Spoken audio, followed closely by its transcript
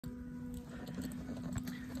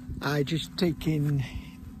I just taking,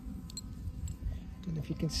 don't know if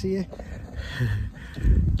you can see her,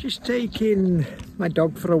 just taking my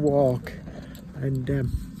dog for a walk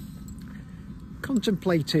and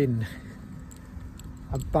contemplating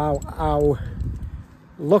about how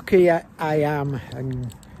lucky I am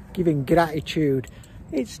and giving gratitude.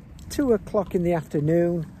 It's 2 o'clock in the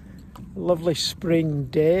afternoon, a lovely spring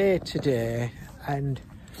day today, and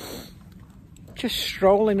just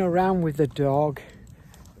strolling around with the dog,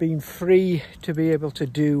 being free to be able to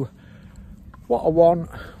do what I want,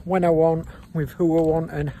 when I want, with who I want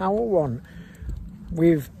and how I want,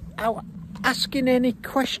 without asking any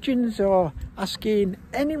questions or asking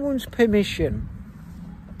anyone's permission.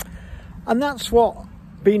 And that's what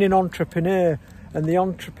being an entrepreneur and the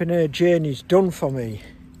entrepreneur journey's done for me.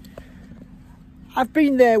 I've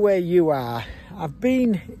been there where you are. I've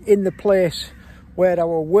been in the place where I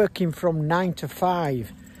was working from 9 to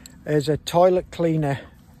 5 as a toilet cleaner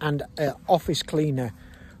and an office cleaner,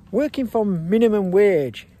 working for minimum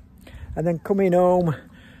wage, and then coming home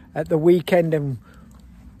at the weekend and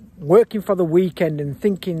working for the weekend and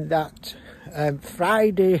thinking that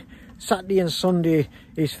Friday, Saturday and Sunday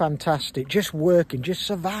is fantastic, just working, just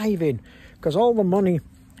surviving, because all the money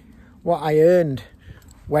what I earned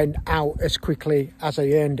went out as quickly as I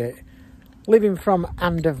earned it. Living from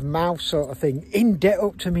hand of mouth sort of thing, in debt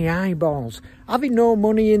up to my eyeballs, having no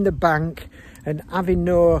money in the bank and having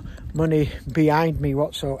no money behind me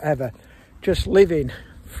whatsoever, just living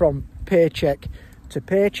from paycheck to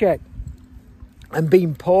paycheck and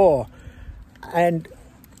being poor and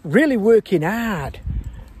really working hard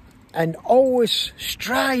and always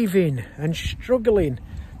striving and struggling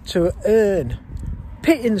to earn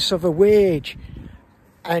pittance of a wage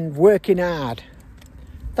and working hard.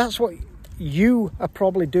 That's what you are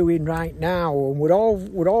probably doing right now, and we're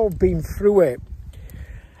all been through it.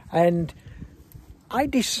 And I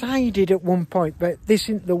decided at one point that this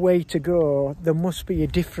isn't the way to go. There must be a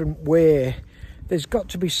different way. There's got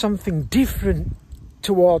to be something different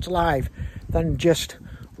towards life than just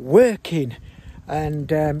working and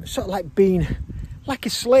sort of like being like a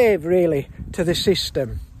slave really to the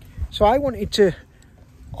system. So I wanted to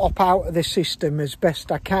opt out of the system as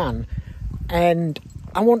best I can, and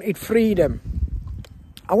I wanted freedom.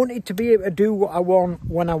 I wanted to be able to do what I want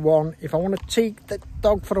when I want. If I want to take the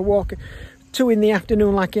dog for a walk 2 in the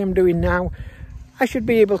afternoon like I'm doing now, I should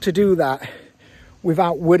be able to do that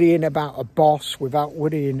without worrying about a boss, without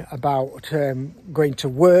worrying about going to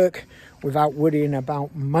work, without worrying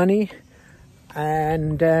about money,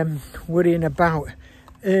 and worrying about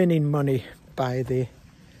earning money by the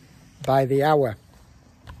hour.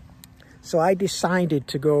 So I decided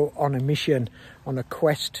to go on a mission, on a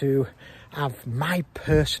quest to have my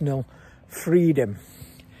personal freedom.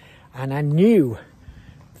 And I knew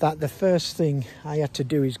that the first thing I had to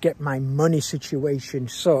do is get my money situation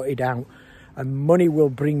sorted out, and money will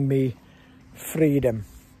bring me freedom.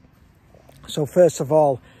 So first of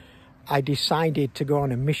all, I decided to go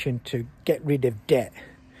on a mission to get rid of debt,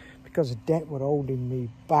 because debt were holding me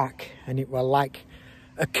back and it were like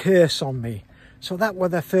a curse on me. So that was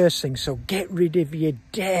the first thing. So get rid of your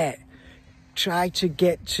debt. Try to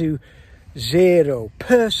get to zero,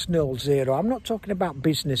 personal zero. I'm not talking about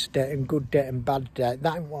business debt and good debt and bad debt.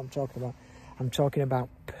 That ain't what I'm talking about. I'm talking about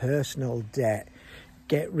personal debt.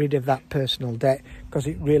 Get rid of that personal debt, because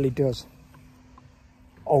it really does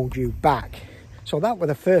hold you back. So that was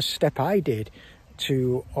the first step I did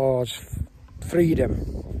towards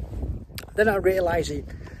freedom. Then I realised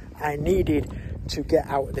I needed to get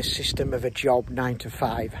out of the system of a job 9 to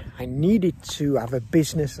 5. I needed to have a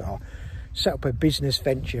business or set up a business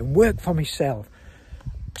venture and work for myself.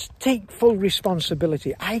 Take full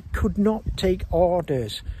responsibility. I could not take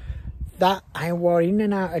orders. That I were in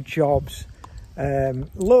and out of jobs,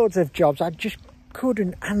 loads of jobs. I just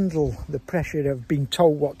couldn't handle the pressure of being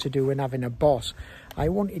told what to do and having a boss. I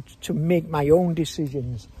wanted to make my own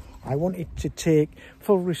decisions. I wanted to take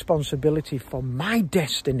full responsibility for my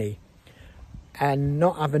destiny and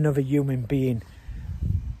not have another human being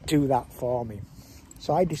do that for me.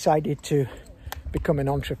 So I decided to become an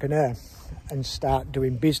entrepreneur and start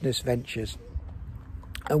doing business ventures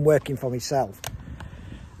and working for myself.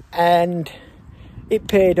 And it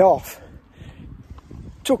paid off.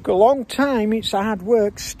 Took a long time. It's hard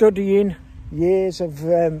work, studying, years of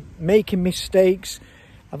making mistakes.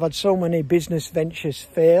 I've had so many business ventures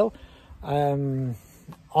fail. On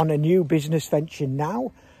a new business venture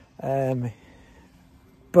now.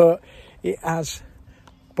 But it has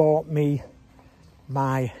bought me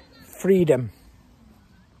my freedom.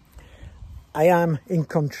 I am in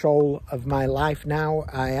control of my life now.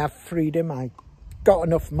 I have freedom. I got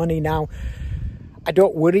enough money now. I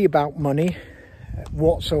don't worry about money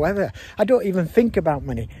whatsoever. I don't even think about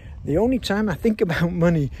money. The only time I think about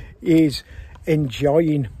money is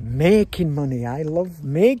enjoying making money. I love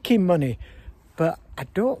making money, but I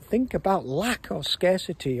don't think about lack or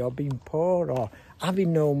scarcity or being poor or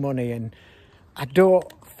having no money, and I don't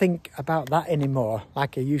think about that anymore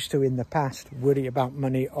like I used to in the past. Worry about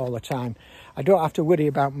money all the time. I don't have to worry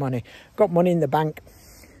about money. Got money in the bank,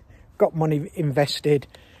 got money invested,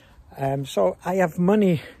 so I have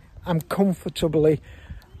money. I'm comfortably,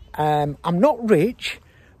 I'm not rich,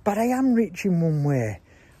 but I am rich in one way,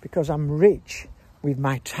 because I'm rich with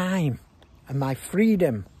my time and my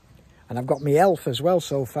freedom. And I've got my health as well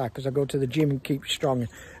so far, because I go to the gym and keep strong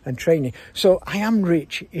and training. So I am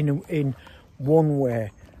rich in one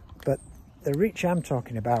way. But the rich I'm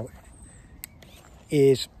talking about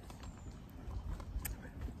is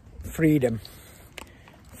freedom.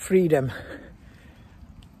 Freedom.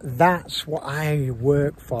 That's what I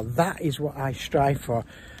work for. That is what I strive for.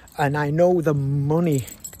 And I know the money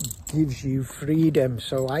gives you freedom,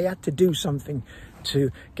 so I had to do something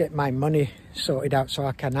to get my money sorted out so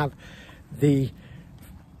I can have the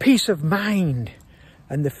peace of mind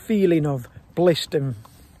and the feeling of bliss and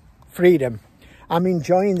freedom. I'm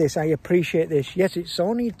enjoying this. I appreciate this. Yes, it's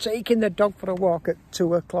only taking the dog for a walk at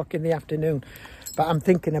 2 o'clock in the afternoon, but I'm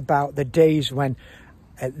thinking about the days when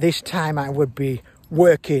at this time I would be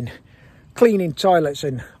working, cleaning toilets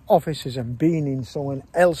and offices and being in someone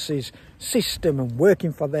else's system and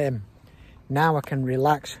working for them. Now I can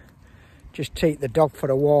relax, just take the dog for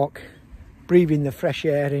a walk, breathing the fresh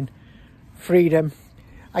air in, freedom.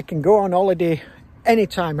 I can go on holiday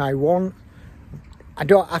anytime I want. I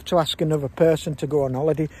don't have to ask another person to go on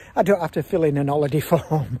holiday. I don't have to fill in an holiday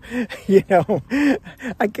form. You know,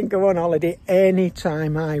 I can go on holiday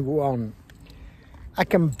anytime I want. I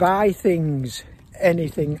can buy things,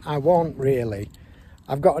 anything I want, really.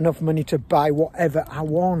 I've got enough money to buy whatever I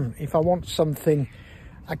want. If I want something,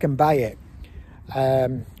 I can buy it.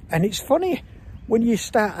 And it's funny, when you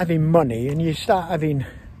start having money and you start having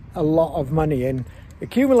a lot of money and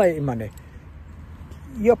accumulating money,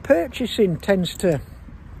 your purchasing tends to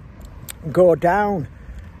go down.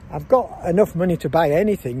 I've got enough money to buy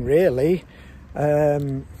anything, really,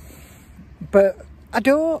 but I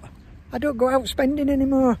don't go out spending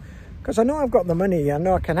anymore, because I know I've got the money. I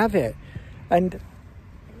know I can have it. And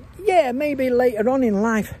yeah, maybe later on in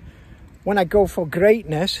life, when I go for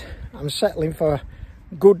greatness, I'm settling for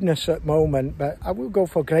goodness at the moment, but I will go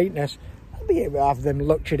for greatness. I'll be able to have them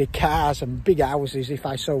luxury cars and big houses if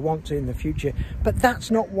I so want to in the future. But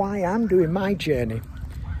that's not why I'm doing my journey.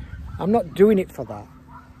 I'm not doing it for that.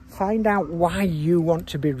 Find out why you want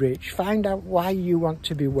to be rich. Find out why you want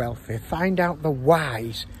to be wealthy. Find out the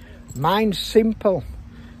whys. Mine's simple.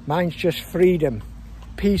 Mine's just freedom,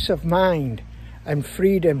 peace of mind, and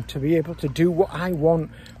freedom to be able to do what I want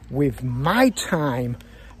with my time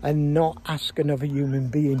and not ask another human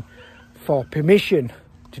being for permission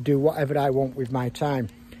to do whatever I want with my time.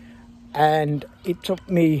 And it took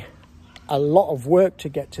me a lot of work to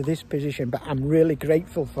get to this position, but I'm really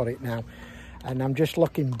grateful for it now. And I'm just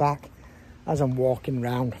looking back as I'm walking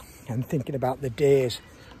around and thinking about the days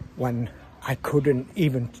when I couldn't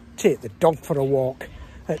even take the dog for a walk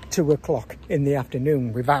at 2 o'clock in the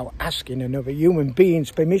afternoon without asking another human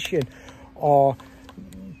being's permission, or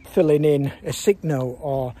filling in a sick note,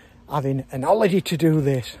 or having an holiday to do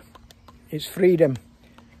this. It's freedom.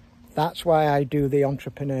 That's why I do the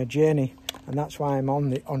entrepreneur journey, and that's why I'm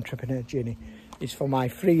on the entrepreneur journey. It's for my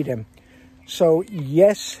freedom. So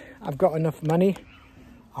yes, I've got enough money.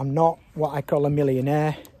 I'm not what I call a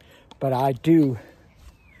millionaire, but I do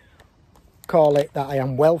call it that I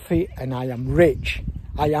am wealthy and I am rich.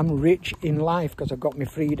 I am rich in life because I've got my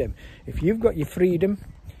freedom. If you've got your freedom,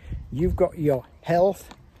 you've got your health,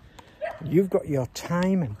 you've got your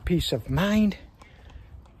time and peace of mind,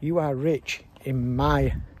 you are rich in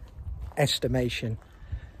my estimation.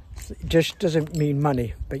 It just doesn't mean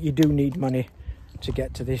money, but you do need money to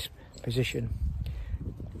get to this position.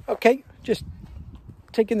 Okay, just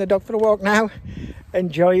taking the dog for a walk now,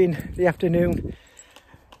 enjoying the afternoon.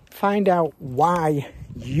 Find out why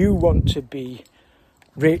you want to be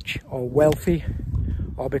rich or wealthy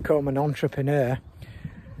or become an entrepreneur.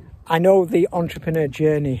 I know the entrepreneur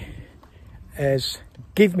journey has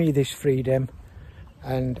given me this freedom,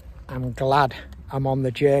 and I'm glad I'm on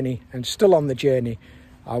the journey and still on the journey.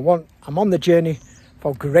 I'm on the journey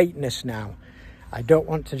for greatness now. I don't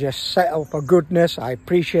want to just settle for goodness. I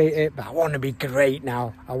appreciate it, but I want to be great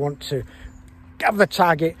now. I want to have the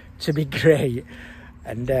target to be great,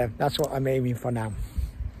 and that's what I'm aiming for now.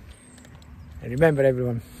 And remember,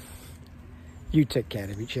 everyone, you take care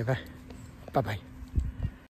of each other. Bye-bye.